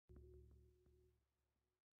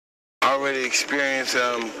already experienced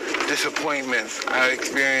disappointments. I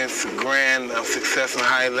experienced grand success on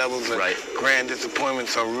high levels, and grand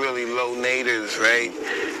disappointments on really low naders, right?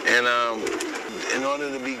 And in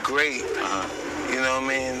order to be great, you know what I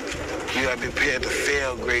mean, you gotta be prepared to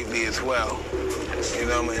fail greatly as well. You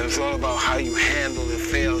know what I mean? It's all about how you handle the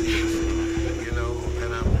failures, you know,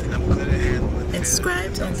 and I'm good at handling.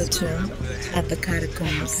 Inscribed on the tomb at the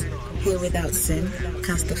catacombs, here without sin,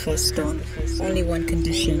 cast the first stone. Only one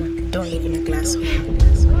condition, don't live in a glass hole.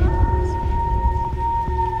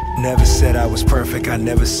 Never said I was perfect, I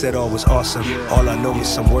never said all was awesome. All I know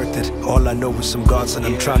is I'm worth it, all I know is I'm God's son.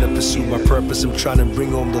 I'm trying to pursue my purpose, I'm trying to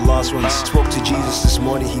bring home the lost ones. Spoke to Jesus this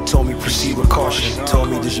morning, he told me proceed with caution.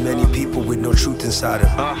 Told me there's many people with no truth inside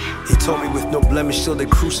him. He told me with no blemish, still they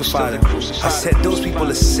crucified him. I said those people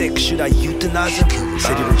are sick, should I euthanize them?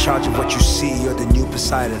 Said you're in charge of what you see, you're the new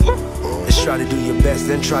Poseidon. Let's try to do your best,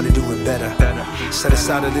 then try to do it better. Set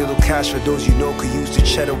aside a little cash for those you know could use the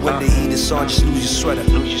cheddar. When they eat it's on, just lose your sweater.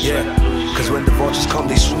 Yeah, cause when the vultures come,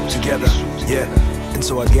 they swoop together. Yeah, and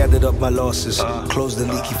so I gathered up my losses, closed the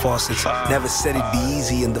leaky faucets. Never said it'd be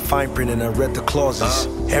easy in the fine print, and I read the clauses.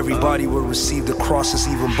 Everybody will receive the crosses,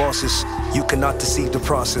 even bosses. You cannot deceive the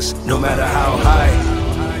process, no matter how high.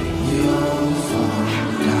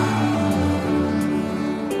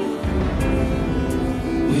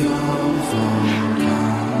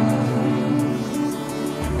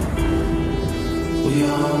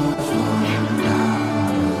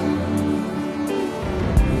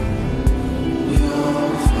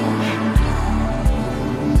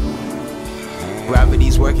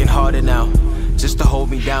 Gravity's working harder now, just to hold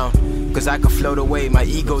me down. Cause I can float away, my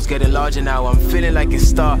ego's getting larger now. I'm feeling like a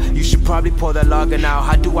star, you should probably pour the lager now.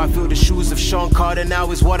 How do I feel the shoes of Sean Carter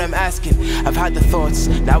now is what I'm asking. I've had the thoughts,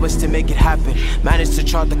 now it's to make it happen. Managed to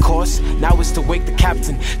chart the course, now it's to wake the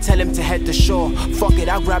captain. Tell him to head to shore, fuck it,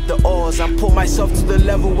 I'll grab the oars. I pull myself to the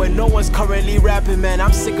level where no one's currently rapping, man.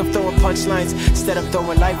 I'm sick of throwing punchlines, instead of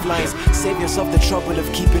throwing lifelines. Save yourself the trouble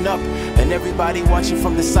of keeping up, and everybody watching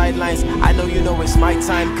from the sidelines. I know you know it's my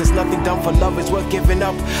time, cause nothing done for love is worth giving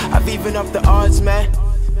up. I've even up the odds, man.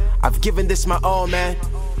 I've given this my all, man.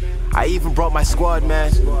 I even brought my squad,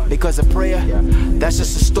 man. Because of prayer, that's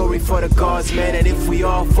just a story for the gods, man. And if we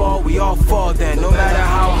all fall, we all fall then. No matter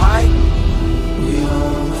how high, we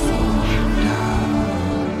all fall down.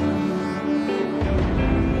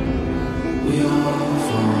 We all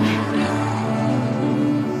fall down.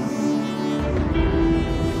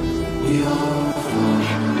 We all fall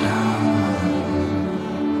down.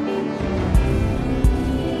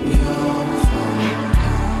 We all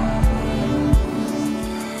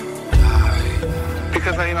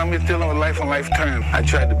because I'm just dealing with life on life terms. I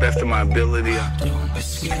tried the best of my ability.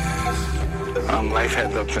 Life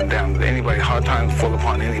has ups and downs. Anybody, hard times fall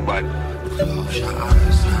upon anybody. If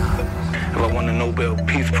I won the Nobel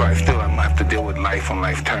Peace Prize, still I'm gonna have to deal with life on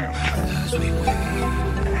life terms.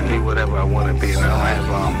 And be whatever I want to be. And I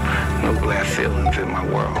don't have no glass ceilings in my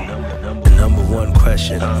world. The number one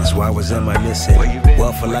question is why was MI missing?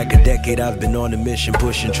 Well, for like a decade I've been on a mission,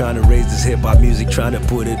 pushing, trying to raise this hip-hop music, trying to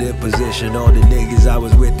put it in position. All the niggas I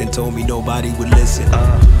was with and told me nobody would listen.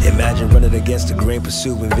 Imagine running against the grain,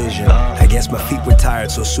 pursuing vision. I guess my feet were tired,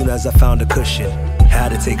 so soon as I found a cushion, had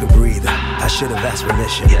to take a breather, I should have asked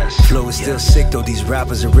permission. Flow is still sick though, these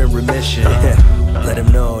rappers are in remission. Let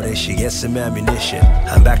them know they should get some ammunition.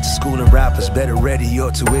 I'm back to school and rappers better ready your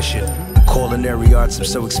tuition. Culinary arts, I'm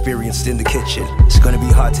so experienced in the kitchen. It's gonna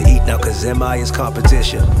be hard to eat now cause MI is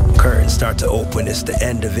competition. Curtains start to open, it's the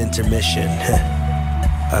end of intermission.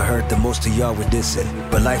 I heard that most of y'all were dissing,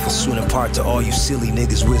 but life will soon impart to all you silly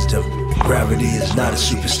niggas wisdom. Gravity is not a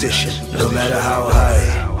superstition, no matter how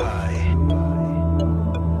high.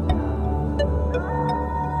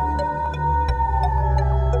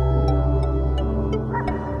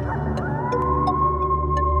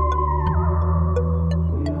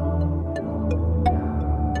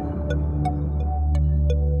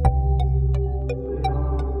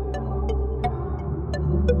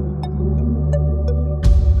 you.